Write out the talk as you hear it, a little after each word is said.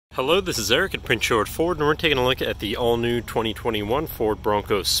Hello, this is Eric at Print Show at Ford, and we're taking a look at the all-new 2021 Ford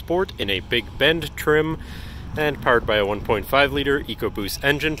Bronco Sport in a Big Bend trim and powered by a 1.5-liter EcoBoost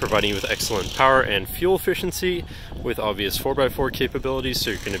engine, providing you with excellent power and fuel efficiency with obvious 4x4 capabilities,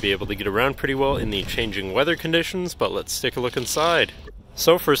 so you're going to be able to get around pretty well in the changing weather conditions. But let's take a look inside.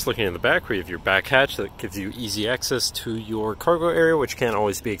 So first, looking in the back, we have your back hatch that gives you easy access to your cargo area, which can't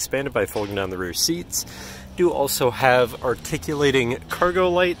always be expanded by folding down the rear seats. Do also have articulating cargo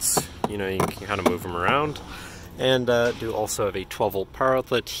lights, you can kind of move them around, and do also have a 12-volt power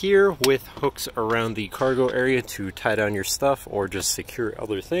outlet here with hooks around the cargo area to tie down your stuff or just secure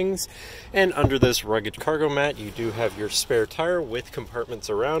other things. And under this rugged cargo mat, you do have your spare tire with compartments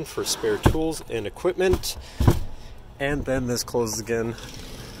around for spare tools and equipment. And then this closes again,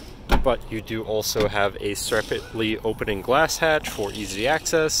 but you do also have a separately opening glass hatch for easy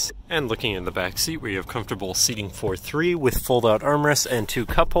access. And looking in the back seat, where you have comfortable seating for 3 with fold-out armrests and 2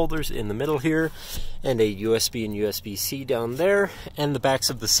 cup holders in the middle here, and a USB and USB-C down there. And the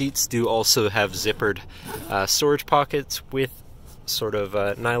backs of the seats do also have zippered storage pockets with sort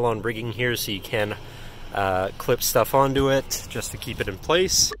of nylon rigging here, so you can clip stuff onto it just to keep it in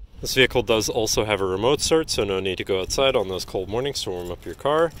place. This vehicle does also have a remote start, so no need to go outside on those cold mornings to warm up your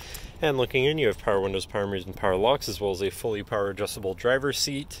car. And looking in, you have power windows, power mirrors, and power locks, as well as a fully power adjustable driver's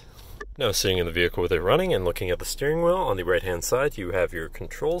seat. Now sitting in the vehicle with it running and looking at the steering wheel, on the right hand side you have your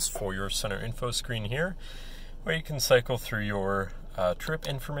controls for your center info screen here, where you can cycle through your trip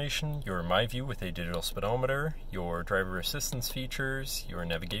information, your My View with a digital speedometer, your driver assistance features, your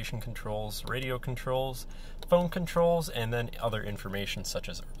navigation controls, radio controls, phone controls, and then other information such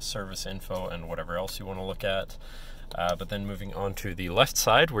as service info and whatever else you want to look at. But then moving on to the left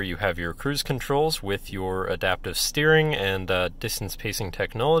side, where you have your cruise controls with your adaptive steering and distance pacing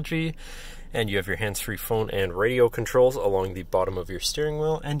technology, and you have your hands-free phone and radio controls along the bottom of your steering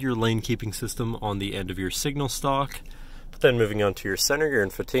wheel, and your lane keeping system on the end of your signal stock. But then moving on to your center, your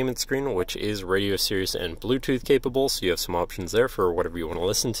infotainment screen, which is radio, Sirius, and Bluetooth capable, so you have some options there for whatever you want to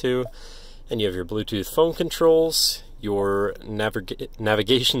listen to. And you have your Bluetooth phone controls, your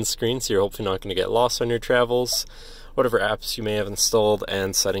navigation screen, so you're hopefully not going to get lost on your travels, whatever apps you may have installed,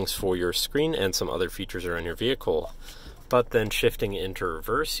 and settings for your screen, and some other features around your vehicle. But then shifting into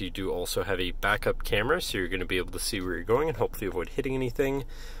reverse, you do also have a backup camera, so you're going to be able to see where you're going and hopefully avoid hitting anything,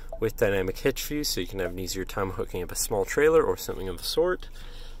 with dynamic hitch view, so you can have an easier time hooking up a small trailer or something of the sort.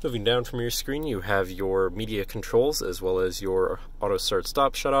 Moving down from your screen, you have your media controls, as well as your auto start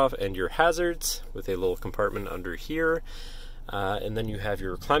stop shut off and your hazards with a little compartment under here. And then you have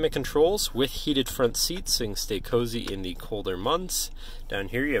your climate controls with heated front seats, so you can stay cozy in the colder months. Down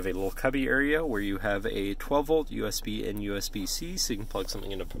here you have a little cubby area where you have a 12-volt USB and USB-C, so you can plug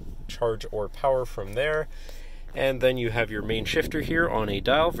something into charge or power from there. And then you have your main shifter here on a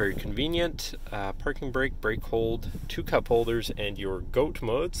dial, very convenient. Parking brake, brake hold, 2 cup holders, and your GOAT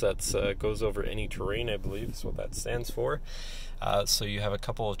modes. That's goes over any terrain, I believe is what that stands for. So you have a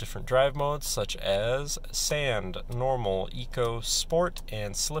couple of different drive modes, such as sand, normal, eco, sport,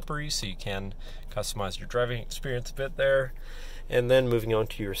 and slippery, so you can customize your driving experience a bit there. And then moving on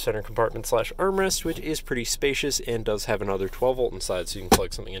to your center compartment slash armrest, which is pretty spacious and does have another 12-volt inside, so you can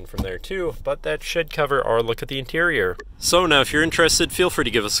plug something in from there too. But that should cover our look at the interior. So now if you're interested, feel free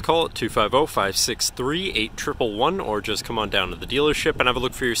to give us a call at 250-563-8111, or just come on down to the dealership and have a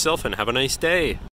look for yourself, and have a nice day.